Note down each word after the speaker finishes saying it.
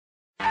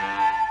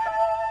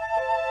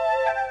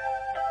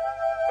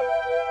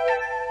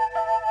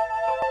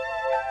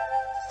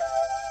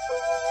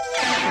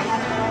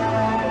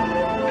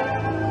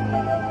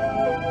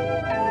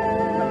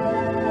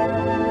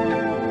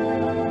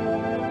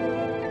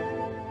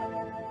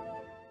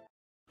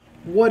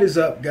What is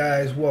up,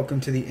 guys?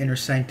 Welcome to the inner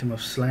sanctum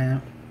of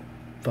slam.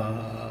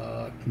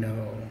 Fuck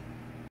no.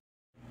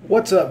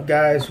 What's up,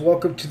 guys?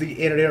 Welcome to the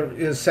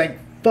inner sanct.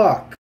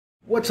 Fuck.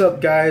 What's up,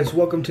 guys?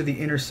 Welcome to the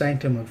inner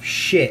sanctum of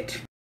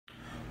shit.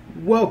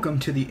 Welcome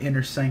to the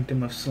inner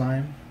sanctum of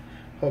slime.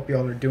 Hope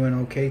y'all are doing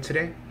okay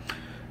today.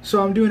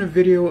 So I'm doing a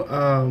video.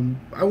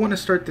 I want to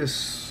start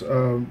this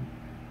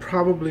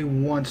probably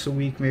once a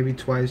week, maybe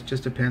twice.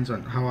 Just depends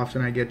on how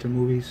often I get to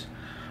movies.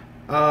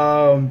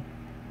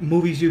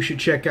 Movies you should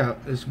check out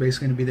is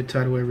basically going to be the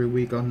title every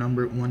week. I'll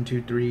number it 1,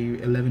 2,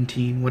 3, 11,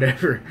 teen,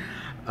 whatever.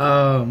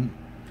 So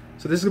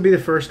this will be the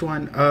first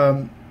one.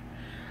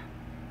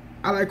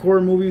 I like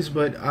horror movies,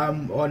 but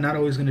I'm not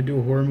always going to do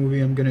a horror movie.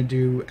 I'm going to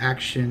do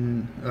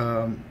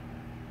action,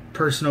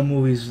 personal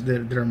movies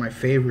that are my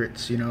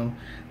favorites,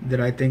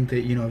 that I think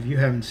that, if you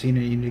haven't seen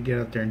it, you need to get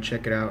out there and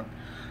check it out.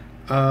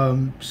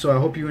 So I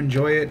hope you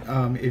enjoy it.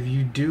 If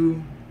you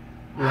do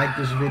like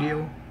this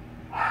video,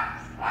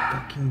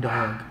 fucking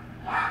dog.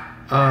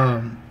 Hold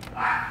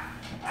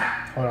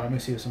on, let me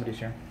see if somebody's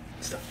here.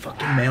 It's the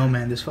fucking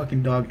mailman. This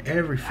fucking dog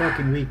every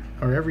fucking week,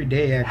 or every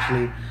day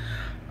actually,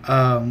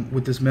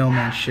 with this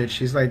mailman shit.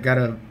 She's like got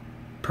a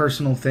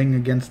personal thing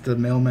against the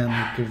mailman,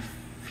 like if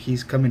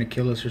he's coming to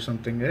kill us or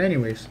something. But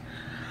anyways,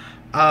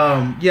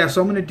 yeah, so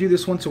I'm gonna do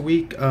this once a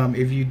week.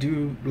 If you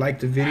do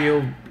like the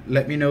video,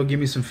 let me know, give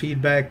me some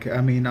feedback.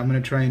 I mean, I'm gonna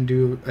try and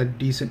do a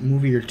decent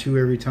movie or two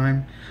every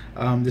time.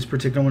 This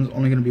particular one's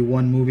only gonna be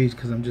one movie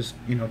because I'm just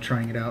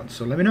trying it out,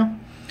 so let me know.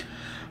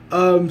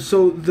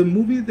 So the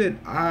movie that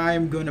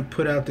I'm gonna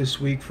put out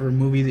this week, for a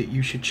movie that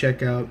you should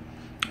check out,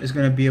 is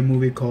gonna be a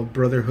movie called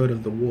Brotherhood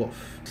of the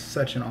Wolf.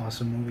 Such an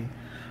awesome movie.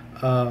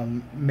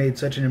 Made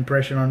such an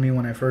impression on me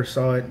when I first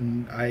saw it,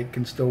 and I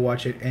can still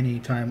watch it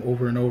anytime,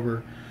 over and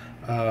over.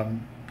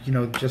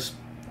 Just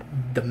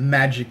the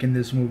magic in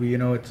this movie,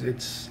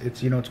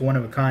 it's one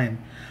of a kind.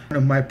 One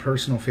of my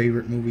personal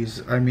favorite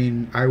movies. I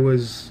mean,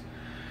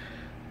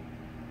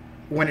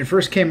 when it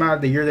first came out,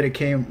 the year that it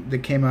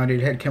came out,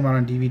 it had come out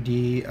on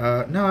DVD.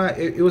 No,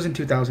 it was in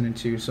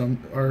 2002,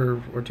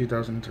 or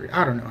 2003.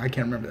 I don't know. I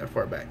can't remember that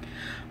far back.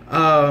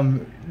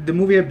 The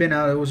movie had been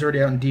out. It was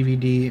already out on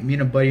DVD. Me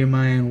and a buddy of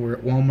mine were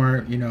at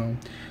Walmart.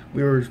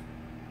 We were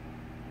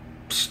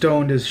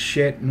stoned as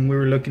shit, and we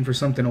were looking for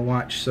something to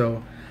watch.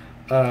 So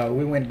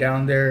we went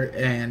down there,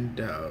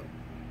 and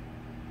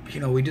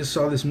we just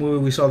saw this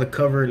movie. We saw the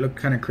cover. It looked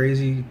kind of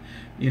crazy.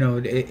 I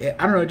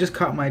don't know. It just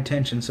caught my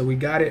attention. So we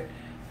got it.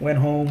 Went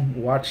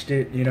home, watched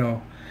it, did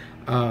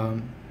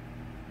a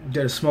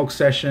smoke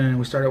session, and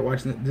we started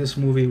watching it. This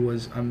movie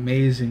was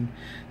amazing.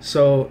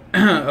 So,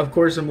 of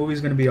course, the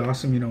movie's going to be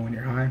awesome, when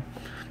you're high.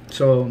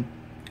 So,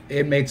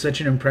 it made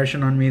such an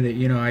impression on me that,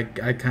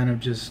 I kind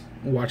of just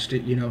watched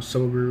it,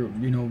 sober.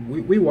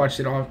 We watched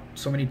it all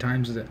so many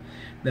times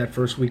that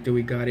first week that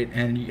we got it.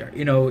 And,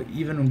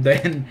 even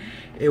then,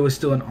 it was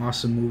still an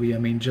awesome movie. I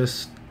mean,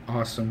 just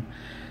awesome.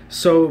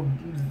 So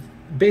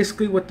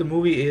basically what the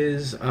movie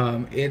is,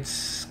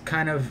 it's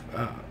kind of,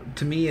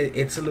 to me,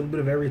 it's a little bit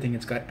of everything.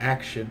 It's got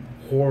action,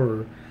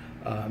 horror,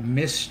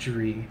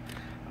 mystery,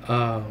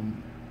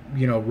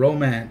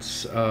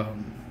 romance,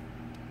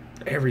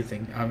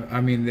 everything.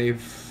 I mean,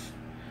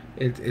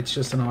 it's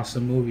just an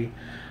awesome movie.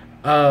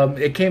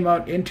 It came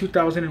out in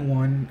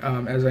 2001.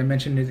 As I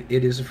mentioned,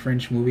 it is a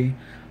French movie.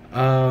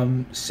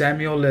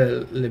 Samuel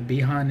Le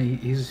Bihan,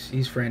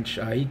 he's French.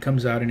 He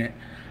comes out in it.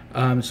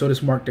 So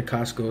does Mark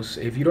Dacascos.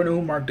 If you don't know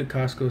who Mark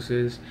Dacascos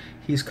is,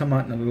 he's come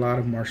out in a lot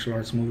of martial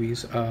arts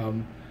movies.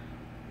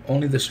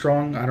 Only the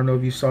Strong, I don't know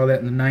if you saw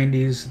that in the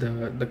 90s,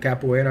 the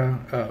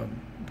capoeira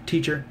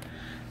teacher.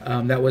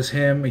 That was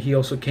him. He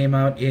also came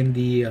out in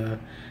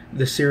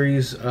the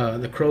series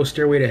The Crow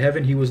Stairway to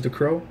Heaven. He was the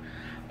Crow.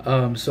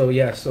 So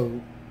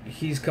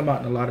he's come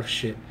out in a lot of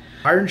shit.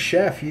 Iron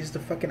Chef, he's the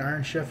fucking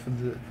Iron Chef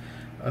of the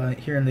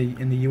here in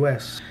the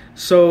U.S.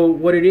 So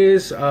what it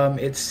is,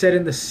 it's set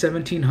in the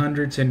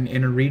 1700s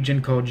in a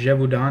region called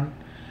Gévaudan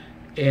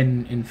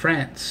in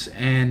France,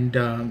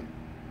 and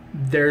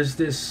there's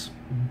this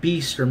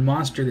beast or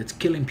monster that's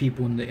killing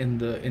people in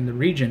the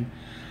region.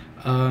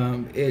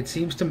 It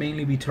seems to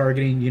mainly be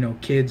targeting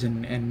kids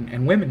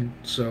and women.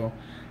 So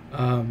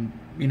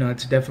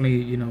it's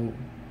definitely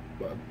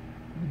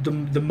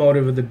the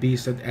motive of the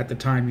beast at the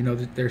time.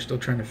 That they're still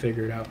trying to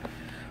figure it out.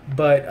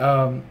 But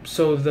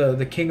so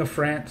the King of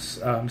France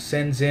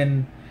sends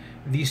in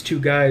these two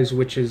guys,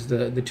 which is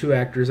the two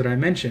actors that I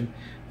mentioned,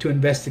 to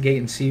investigate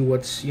and see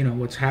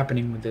what's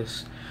happening with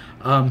this.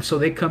 So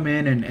they come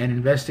in and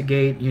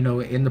investigate.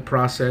 In the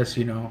process,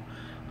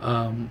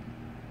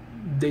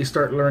 they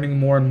start learning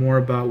more and more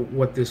about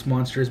what this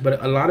monster is.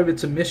 But a lot of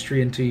it's a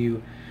mystery until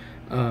you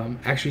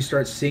actually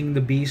start seeing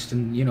the beast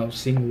and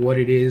seeing what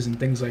it is and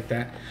things like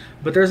that.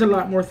 But there's a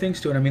lot more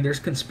things to it. I mean, there's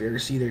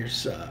conspiracy.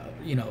 There's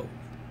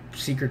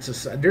secret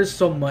society. There's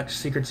so much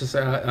secret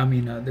society.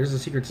 There's a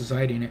secret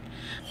society in it.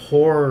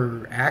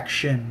 Horror,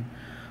 action,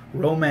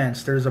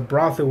 romance. There's a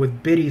brothel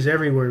with biddies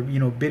everywhere.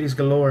 Biddies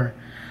galore.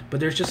 But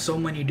there's just so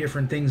many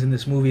different things in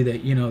this movie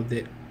that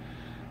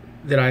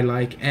that I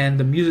like, and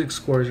the music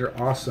scores are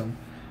awesome.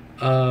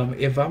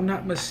 If I'm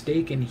not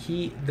mistaken,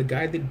 the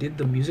guy that did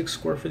the music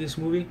score for this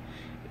movie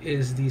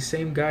is the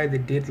same guy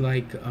that did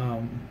like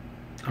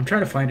I'm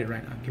trying to find it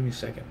right now. Give me a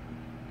second.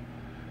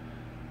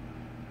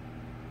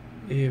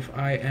 If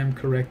I am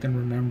correct and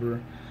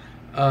remember,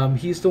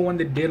 he's the one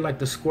that did like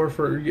the score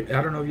for.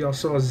 I don't know if y'all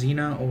saw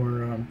Xena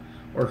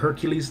or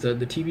Hercules, the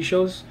TV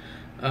shows.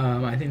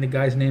 I think the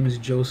guy's name is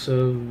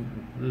Joseph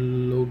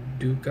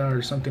Loduca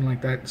or something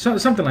like that.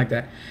 Something like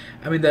that.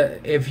 I mean,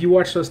 if you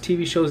watch those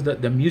TV shows,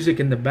 the music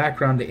in the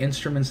background, the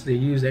instruments they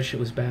use, that shit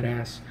was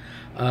badass.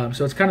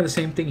 So it's kind of the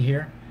same thing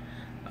here.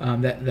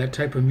 That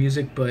type of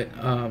music, but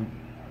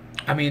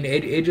I mean,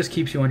 it just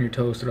keeps you on your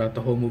toes throughout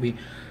the whole movie.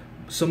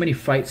 So many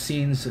fight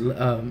scenes,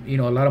 you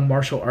know, a lot of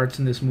martial arts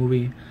in this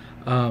movie,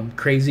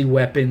 crazy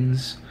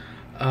weapons.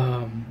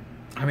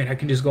 I mean, I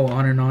can just go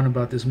on and on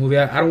about this movie.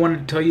 I don't want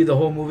to tell you the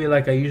whole movie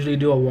like I usually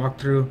do a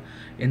walkthrough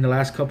in the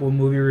last couple of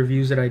movie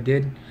reviews that I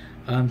did,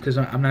 because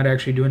I'm not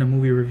actually doing a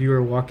movie review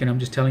or walk-in. I'm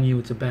just telling you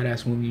it's a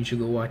badass movie. You should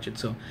go watch it.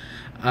 So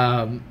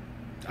I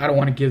don't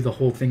want to give the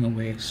whole thing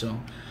away. So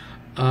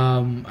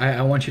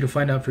I want you to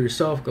find out for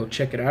yourself. Go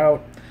check it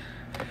out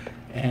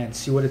and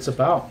see what it's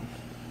about.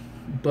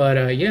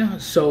 But yeah,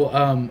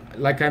 so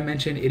like I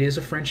mentioned, it is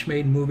a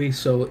French-made movie.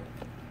 So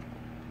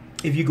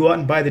if you go out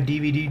and buy the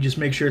DVD, just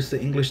make sure it's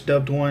the English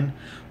dubbed one.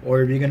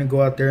 Or if you're gonna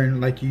go out there and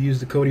like you use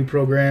the Kodi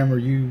program or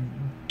you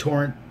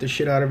torrent the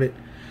shit out of it,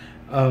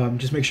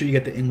 just make sure you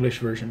get the English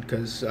version,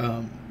 because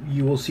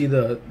you will see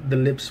the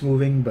lips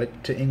moving,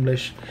 but to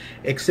English,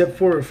 except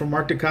for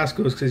Mark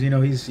Dacascos, because you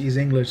know he's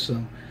English,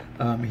 so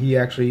he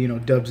actually, you know,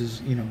 dubs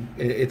his, you know,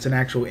 it's an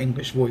actual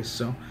English voice.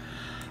 So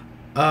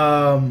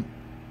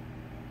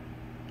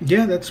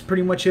yeah, that's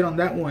pretty much it on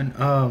that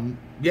one.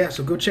 Yeah,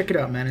 so go check it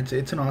out, man.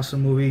 It's an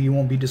awesome movie. You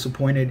won't be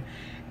disappointed.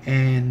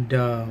 And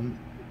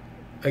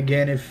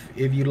again, if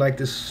you like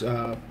this,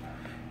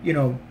 you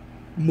know,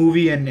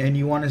 movie and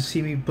you want to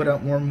see me put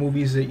out more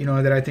movies that, you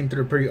know, that I think that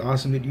are pretty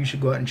awesome, that you should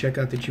go out and check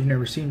out, that you've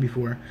never seen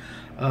before,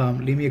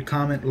 leave me a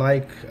comment,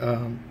 like,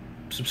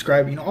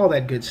 subscribe, you know, all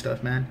that good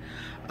stuff, man.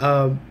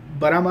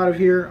 But I'm out of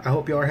here. I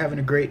hope y'all are having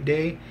a great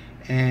day,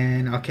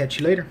 and I'll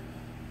catch you later.